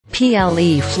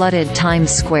TLE flooded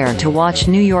Times Square to watch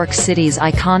New York City's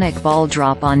iconic ball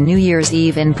drop on New Year's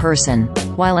Eve in person,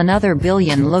 while another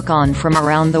billion look on from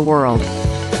around the world.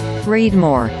 Read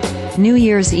more. New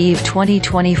Year's Eve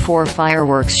 2024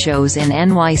 fireworks shows in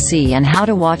NYC and how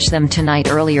to watch them tonight.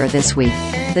 Earlier this week,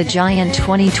 the giant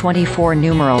 2024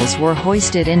 numerals were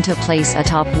hoisted into place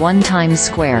atop Times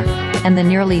Square, and the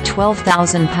nearly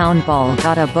 12,000-pound ball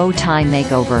got a bow tie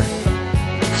makeover.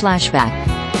 Flashback.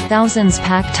 Thousands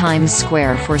packed Times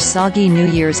Square for soggy New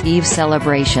Year's Eve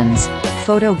celebrations.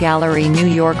 Photo gallery New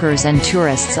Yorkers and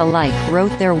tourists alike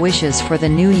wrote their wishes for the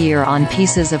new year on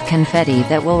pieces of confetti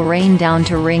that will rain down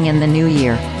to ring in the new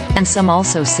year, and some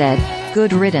also said,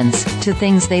 "Good riddance," to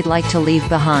things they'd like to leave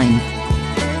behind.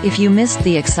 If you missed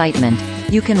the excitement,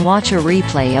 you can watch a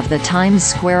replay of the Times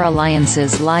Square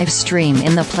Alliance's live stream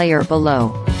in the player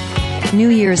below. New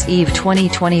Year's Eve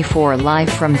 2024 live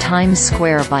from Times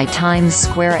Square by Times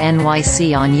Square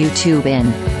NYC on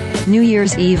YouTubeIn. New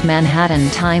Year's Eve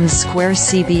EveManhattanTimes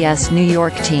SquareCBS New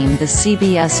York team. The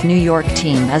CBS New York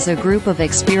team is a group of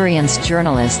experienced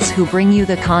journalists who bring you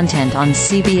the content on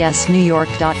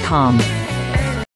cbsnewyork.com.